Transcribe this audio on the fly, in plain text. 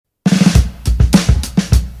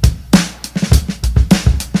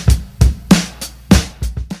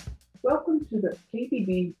to the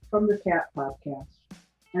KBB From the Tap podcast.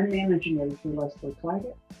 I'm Managing Editor Leslie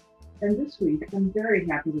Claggett, and this week I'm very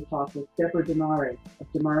happy to talk with Deborah Demare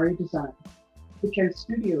of Demare Design, which has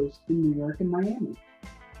studios in New York and Miami.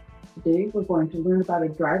 Today we're going to learn about a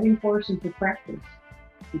driving force in her practice,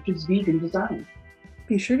 which is vegan design.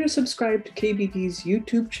 Be sure to subscribe to KBB's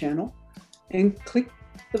YouTube channel and click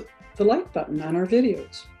the like button on our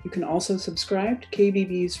videos. You can also subscribe to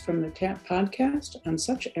KBB's From the Tap podcast on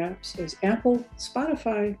such apps as Apple,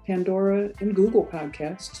 Spotify, Pandora, and Google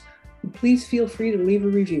Podcasts. And please feel free to leave a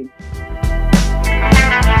review.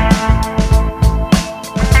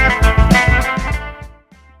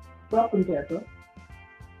 Welcome, Deborah.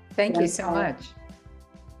 Thank you so much.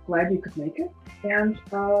 Glad you could make it. And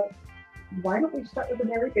why don't we start with the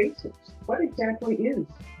very basics? What exactly is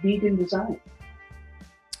vegan design?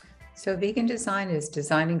 So vegan design is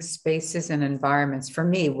designing spaces and environments. For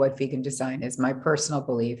me, what vegan design is, my personal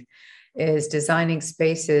belief, is designing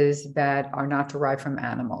spaces that are not derived from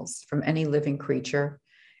animals, from any living creature.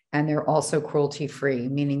 And they're also cruelty-free,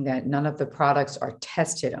 meaning that none of the products are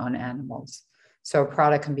tested on animals. So a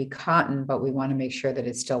product can be cotton, but we want to make sure that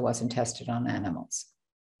it still wasn't tested on animals.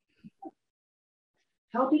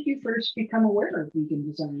 How did you first become aware of vegan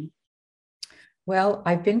design? Well,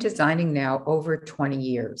 I've been designing now over 20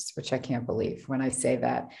 years, which I can't believe when I say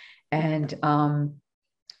that. And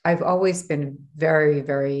I've always been very,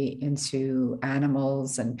 very into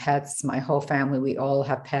animals and pets. My whole family, we all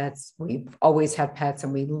have pets. We've always had pets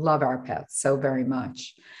and we love our pets so very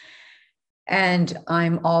much. And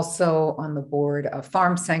I'm also on the board of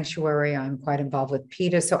Farm Sanctuary. I'm quite involved with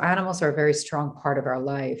PETA. So animals are a very strong part of our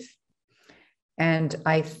life. And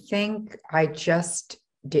I think I just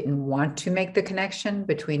didn't want to make the connection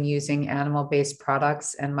between using animal-based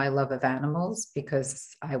products and my love of animals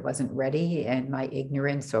because I wasn't ready, and my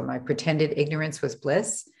ignorance or my pretended ignorance was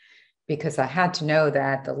bliss, because I had to know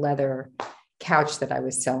that the leather couch that I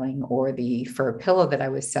was selling or the fur pillow that I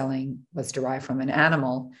was selling was derived from an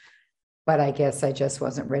animal. But I guess I just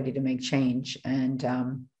wasn't ready to make change. And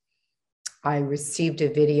I received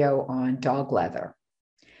a video on dog leather.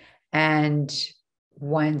 And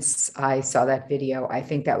once I saw that video, I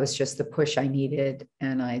think that was just the push I needed.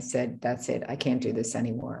 And I said, that's it. I can't do this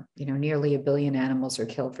anymore. You know, nearly 1 billion animals are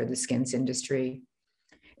killed for the skins industry.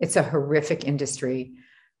 It's a horrific industry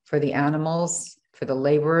for the animals, for the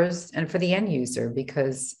laborers, and for the end user,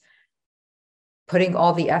 because putting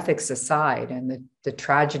all the ethics aside and the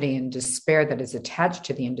tragedy and despair that is attached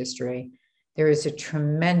to the industry, there is a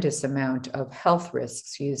tremendous amount of health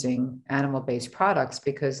risks using animal-based products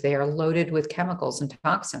because they are loaded with chemicals and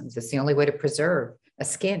toxins. It's the only way to preserve a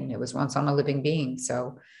skin. It was once on a living being.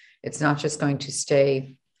 So it's not just going to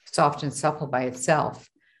stay soft and supple by itself.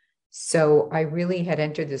 So I really had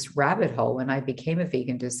entered this rabbit hole when I became a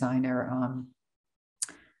vegan designer.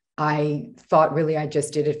 I thought really I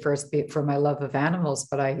just did it first for my love of animals,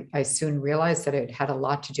 but I soon realized that it had a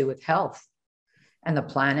lot to do with health and the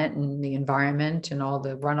planet and the environment and all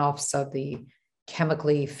the runoffs of the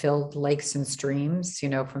chemically filled lakes and streams, you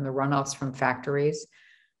know, from the runoffs from factories.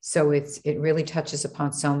 So it really touches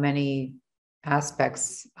upon so many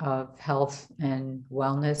aspects of health and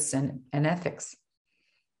wellness and ethics.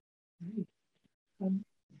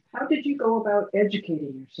 How did you go about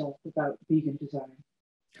educating yourself about vegan design?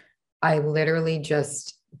 I literally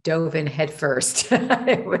just dove in headfirst.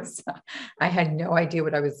 I had no idea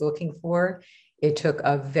what I was looking for. It took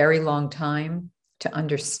a very long time to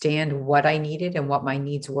understand what I needed and what my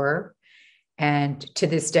needs were. And to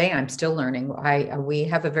this day, I'm still learning. We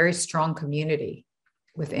have a very strong community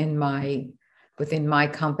within my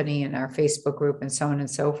company and our Facebook group and so on and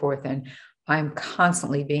so forth. And I'm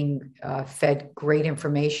constantly being fed great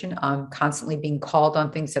information. I'm constantly being called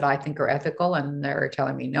on things that I think are ethical, and they're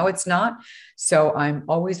telling me, no, it's not. So I'm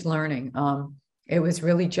always learning. It was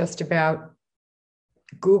really just about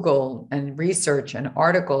Google and research and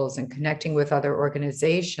articles and connecting with other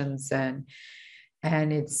organizations. And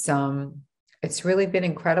it's really been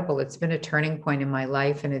incredible. It's been a turning point in my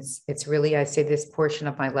life. And it's really, I say this portion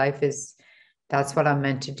of my life that's what I'm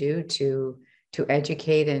meant to do, to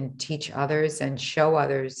educate and teach others and show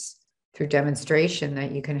others through demonstration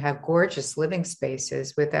that you can have gorgeous living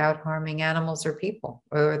spaces without harming animals or people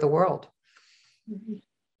or the world.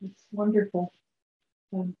 It's wonderful.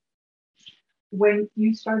 When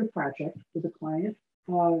you start a project with a client,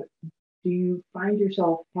 do you find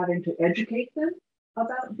yourself having to educate them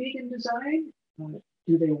about vegan design?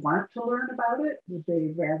 Do they want to learn about it? Would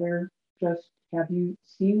they rather just have you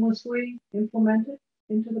seamlessly implement it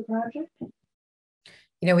into the project?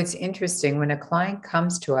 You know, it's interesting when a client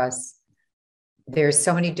comes to us, there's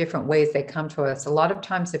so many different ways they come to us. A lot of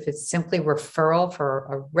times, if it's simply referral for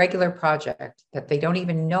a regular project that they don't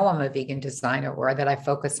even know I'm a vegan designer or that I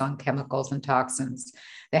focus on chemicals and toxins,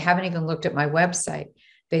 they haven't even looked at my website.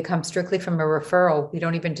 They come strictly from a referral. We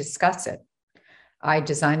don't even discuss it. I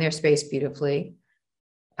design their space beautifully.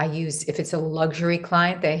 If it's a luxury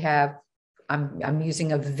client, I'm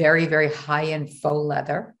using a very, very high-end faux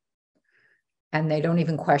leather, and they don't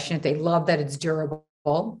even question it. They love that it's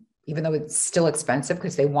durable, even though it's still expensive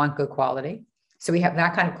because they want good quality. So we have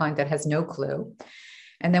that kind of client that has no clue.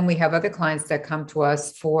 And then we have other clients that come to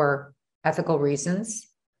us for ethical reasons,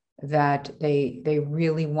 that they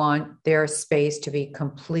really want their space to be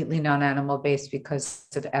completely non-animal based because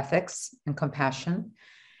of ethics and compassion.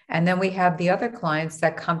 And then we have the other clients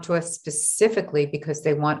that come to us specifically because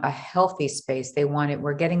they want a healthy space. They want it.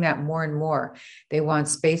 We're getting that more and more. They want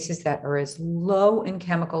spaces that are as low in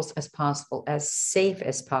chemicals as possible, as safe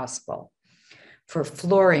as possible, for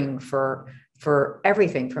flooring, for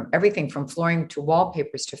everything from flooring to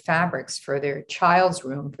wallpapers to fabrics, for their child's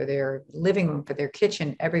room, for their living room, for their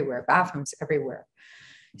kitchen, everywhere, bathrooms everywhere.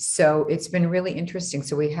 So it's been really interesting.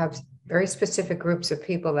 So we have very specific groups of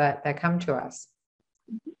people that come to us.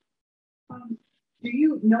 Do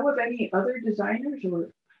you know of any other designers,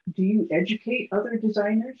 or do you educate other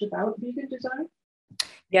designers about vegan design?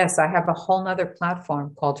 Yes, I have a whole nother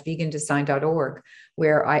platform called vegandesign.org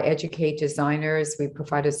where I educate designers. We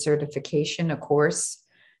provide a certification, a course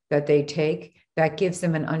that they take that gives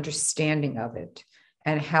them an understanding of it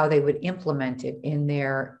and how they would implement it in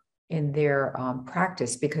their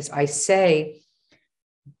practice. Because I say,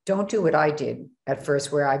 don't do what I did at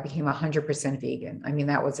first, where I became 100% vegan. I mean,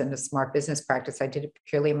 that wasn't a smart business practice. I did it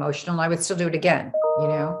purely emotional. I would still do it again,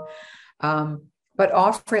 but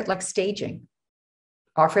offer it like staging,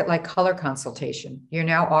 offer it like color consultation. You're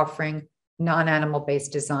now offering non-animal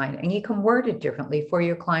based design, and you can word it differently for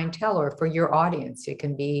your clientele or for your audience. It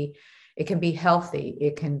can be healthy.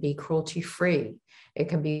 It can be cruelty free. It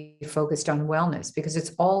can be focused on wellness, because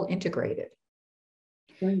it's all integrated.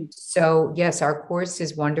 So yes, our course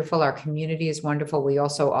is wonderful. Our community is wonderful. We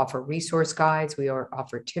also offer resource guides. We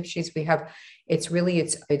offer tip sheets. It's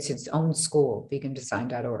its own school,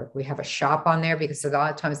 vegandesign.org. We have a shop on there because a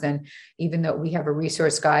lot of times then, even though we have a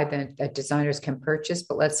resource guide that designers can purchase,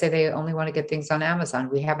 but let's say they only want to get things on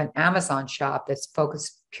Amazon. We have an Amazon shop that's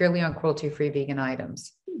focused purely on cruelty-free vegan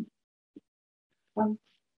items.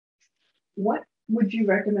 What would you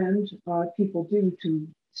recommend people do to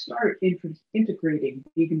start integrating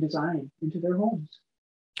vegan design into their homes?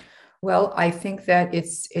 Well, I think that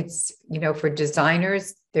it's for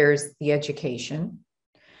designers, there's the education,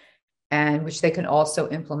 and which they can also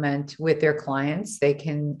implement with their clients. They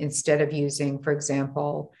can, instead of using, for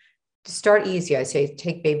example, to start easy, I say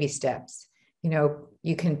take baby steps.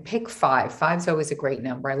 You can pick 5. 5 is always a great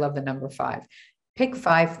number. I love the number 5. Pick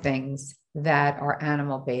 5 things that are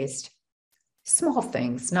animal based, small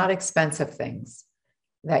things, not expensive things,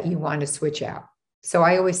 that you want to switch out. So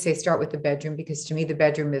I always say start with the bedroom, because to me, the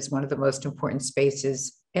bedroom is one of the most important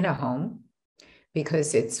spaces in a home,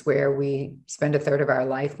 because it's where we spend a third of our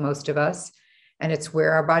life, most of us, and it's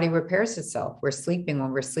where our body repairs itself. We're sleeping.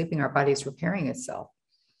 When we're sleeping, our body is repairing itself.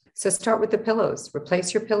 So start with the pillows.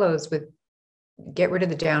 Replace your pillows get rid of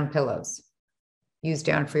the down pillows. Use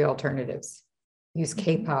down-free alternatives. Use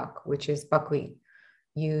kapok, which is buckwheat.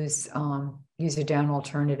 Use a down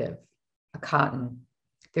alternative, a cotton.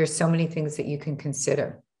 There's so many things that you can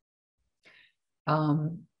consider.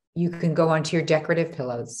 You can go onto your decorative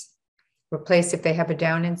pillows. Replace, if they have a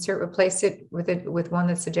down insert, replace it with one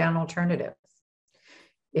that's a down alternative.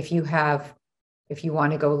 If you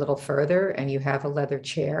want to go a little further and you have a leather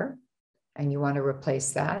chair and you want to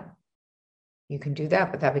replace that, you can do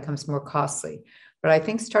that, but that becomes more costly. But I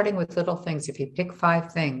think starting with little things, if you pick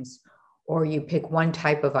 5 things or you pick one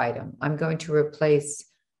type of item, I'm going to replace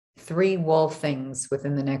 3 wool things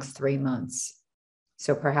within the next 3 months.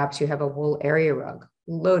 So perhaps you have a wool area rug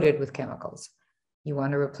loaded with chemicals. You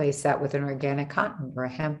want to replace that with an organic cotton or a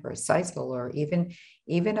hemp or a sisal, or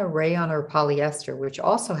even a rayon or polyester, which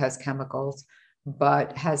also has chemicals,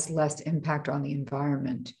 but has less impact on the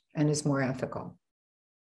environment and is more ethical.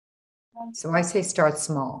 So I say start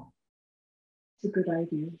small. It's a good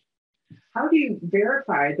idea. How do you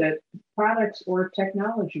verify that products or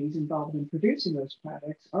technologies involved in producing those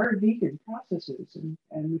products are vegan processes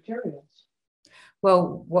and materials?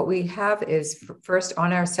 Well, what we have is, first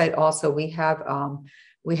on our site also, we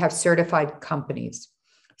have certified companies.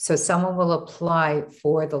 So someone will apply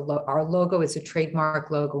for our logo is a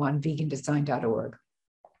trademark logo on vegandesign.org.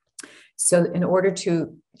 So in order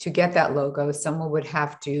to get that logo, someone would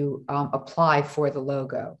have to apply for the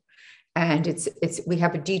logo. And we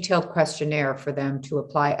have a detailed questionnaire for them to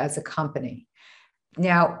apply as a company.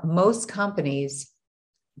 Now, most companies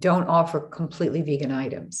don't offer completely vegan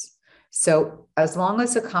items. So as long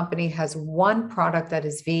as a company has one product that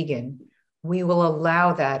is vegan, we will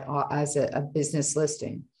allow that as a business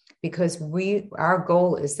listing, because our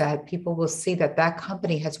goal is that people will see that that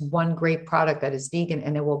company has one great product that is vegan,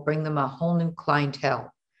 and it will bring them a whole new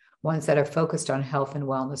clientele, ones that are focused on health and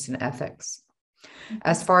wellness and ethics.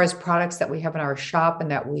 As far as products that we have in our shop and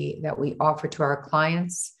that we offer to our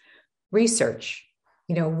clients, research.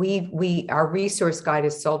 Our resource guide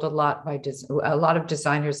is sold a lot by a lot of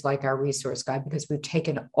designers like our resource guide, because we've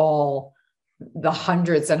taken all the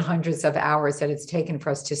hundreds and hundreds of hours that it's taken for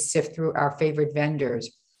us to sift through our favorite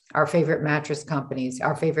vendors, our favorite mattress companies,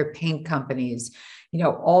 our favorite paint companies,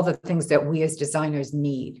 all the things that we as designers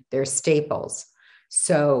need. They're staples.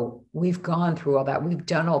 So we've gone through all that. We've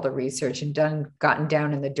done all the research and gotten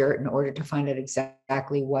down in the dirt in order to find out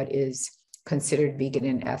exactly what is considered vegan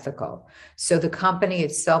and ethical. So the company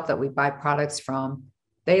itself that we buy products from,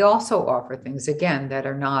 they also offer things, again, that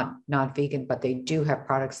are not vegan, but they do have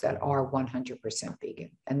products that are 100%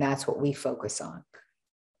 vegan. And that's what we focus on.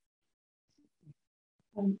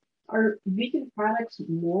 Are vegan products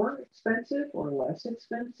more expensive or less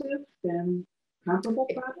expensive than comparable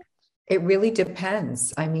products? It really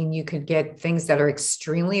depends. I mean, you could get things that are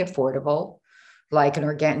extremely affordable, like an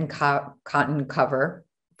organic cotton cover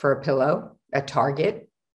for a pillow at Target,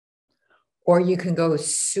 or you can go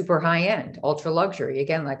super high end, ultra luxury.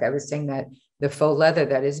 Again, like I was saying, that the faux leather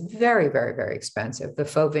that is very, very, very expensive, the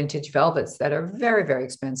faux vintage velvets that are very, very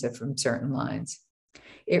expensive from certain lines.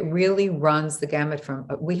 It really runs the gamut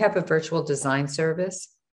we have a virtual design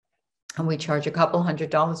service, and we charge a couple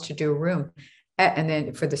 $100s to do a room. And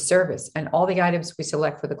then for the service, and all the items we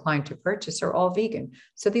select for the client to purchase are all vegan.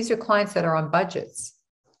 So these are clients that are on budgets.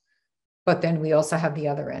 But then we also have the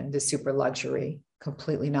other end, the super luxury,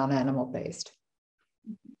 completely non-animal based,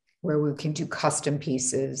 where we can do custom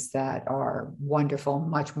pieces that are wonderful,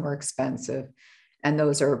 much more expensive. And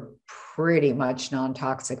those are pretty much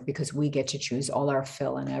non-toxic, because we get to choose all our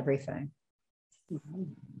fill and everything. Wow,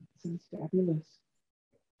 sounds fabulous.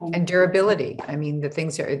 And durability. I mean, the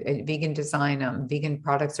things are vegan design, vegan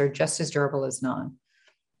products are just as durable as non.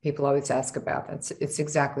 People always ask about that. It's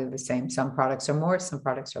exactly the same. Some products are more, some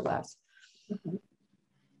products are less. Okay.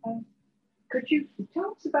 Could you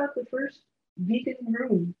tell us about the first vegan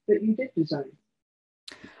room that you did design?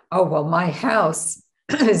 Oh, well, my house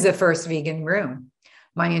is the first vegan room.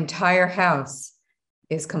 My entire house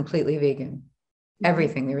is completely vegan.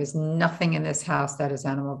 Everything. There is nothing in this house that is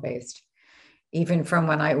animal based. Even from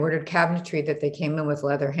when I ordered cabinetry that they came in with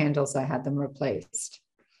leather handles, I had them replaced.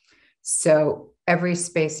 So every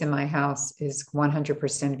space in my house is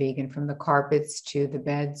 100% vegan, from the carpets to the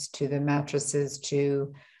beds, to the mattresses,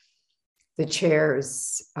 to the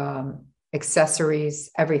chairs, accessories,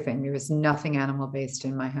 everything. There is nothing animal based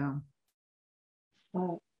in my home.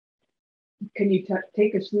 Can you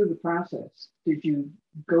take us through the process? Did you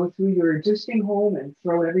go through your existing home and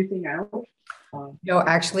throw everything out? No,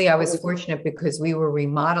 actually, I was fortunate because we were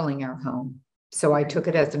remodeling our home. So I took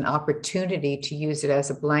it as an opportunity to use it as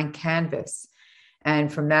a blank canvas.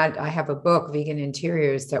 And from that, I have a book, Vegan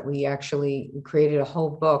Interiors, that we actually created a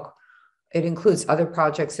whole book. It includes other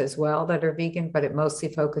projects as well that are vegan, but it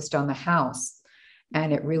mostly focused on the house.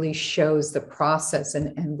 And it really shows the process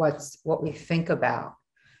and what we think about.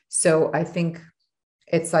 So I think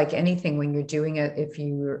it's like anything when you're doing it, if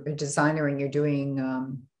you're a designer and you're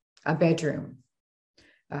doing a bedroom.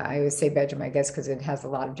 I always say bedroom, I guess, because it has a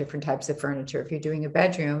lot of different types of furniture. If you're doing a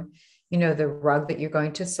bedroom, the rug that you're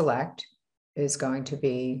going to select is going to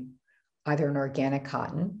be either an organic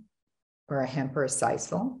cotton or a hemp or a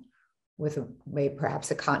sisal with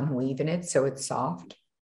perhaps a cotton weave in it, so it's soft.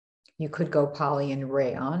 You could go poly and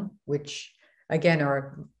rayon, which again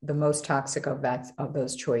are the most toxic of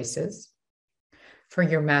those choices. For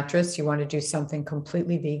your mattress, you want to do something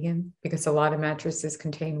completely vegan, because a lot of mattresses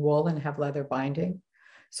contain wool and have leather binding.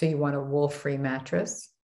 So you want a wool-free mattress.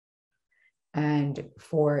 And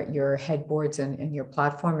for your headboards and your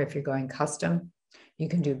platform, if you're going custom, you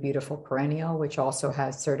can do Beautiful Perennial, which also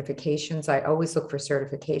has certifications. I always look for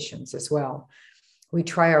certifications as well. We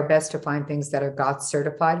try our best to find things that are GOTS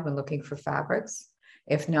certified when looking for fabrics.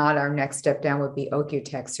 If not, our next step down would be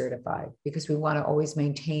OcuTex certified, because we want to always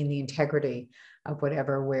maintain the integrity of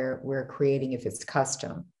whatever we're creating if it's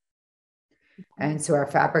custom. And so our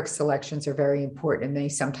fabric selections are very important, and they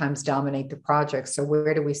sometimes dominate the project. So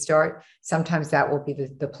where do we start? Sometimes that will be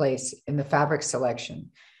the place in the fabric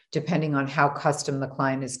selection, depending on how custom the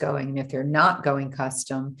client is going. And if they're not going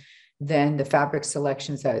custom, than the fabric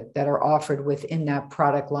selections that are offered within that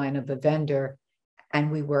product line of the vendor.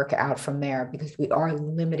 And we work out from there because we are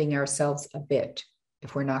limiting ourselves a bit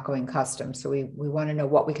if we're not going custom. So we want to know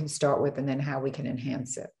what we can start with and then how we can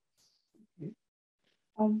enhance it.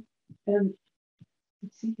 And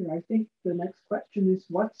let's see here. I think the next question is,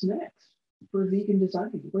 what's next for vegan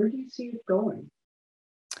designing? Where do you see it going?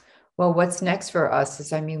 Well, what's next for us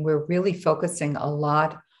is, we're really focusing a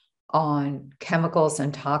lot on chemicals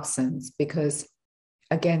and toxins because,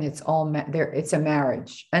 again, it's all there. It's a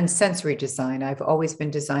marriage and sensory design. I've always been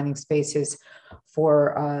designing spaces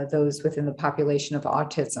for those within the population of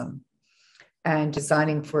autism, and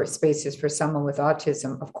designing for spaces for someone with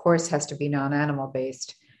autism, of course, has to be non-animal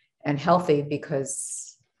based and healthy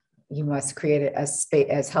because you must create it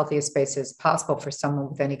as healthy a space as possible for someone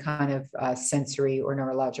with any kind of sensory or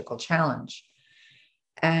neurological challenge.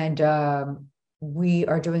 And we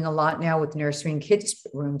are doing a lot now with nursery and kids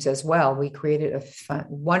rooms as well. We created a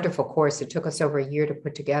wonderful course. It took us over a year to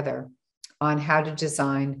put together on how to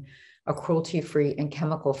design a cruelty-free and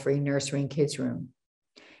chemical-free nursery and kids room.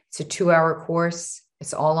 It's a 2-hour course.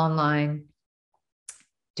 It's all online.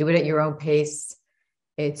 Do it at your own pace.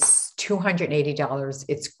 It's $280.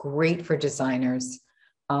 It's great for designers.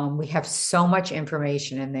 We have so much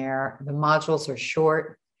information in there. The modules are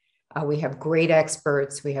short. We have great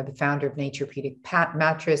experts. We have the founder of Naturepedic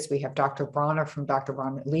Mattress. We have Dr. Bronner from Dr.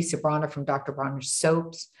 Bronner, Lisa Bronner from Dr. Bronner's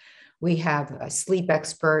Soaps. We have a sleep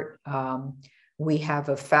expert. We have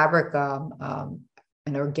a fabric,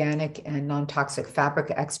 an organic and non-toxic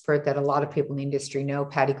fabric expert that a lot of people in the industry know,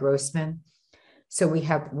 Patty Grossman. So we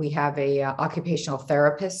have a occupational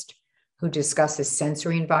therapist who discusses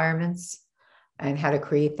sensory environments and how to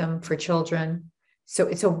create them for children. So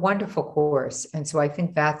it's a wonderful course. And so I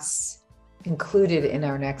think that's included in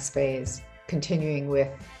our next phase, continuing with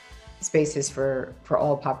spaces for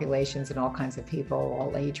all populations and all kinds of people,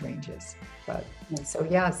 all age ranges. But so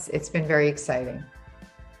yes, it's been very exciting.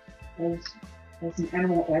 As an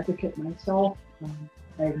animal advocate myself,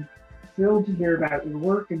 I'm thrilled to hear about your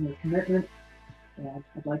work and your commitment. And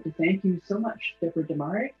I'd like to thank you so much, Deborah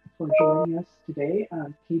Damari, for joining us today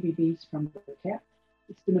on KBB's From the Cat.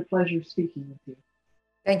 It's been a pleasure speaking with you.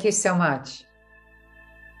 Thank you so much.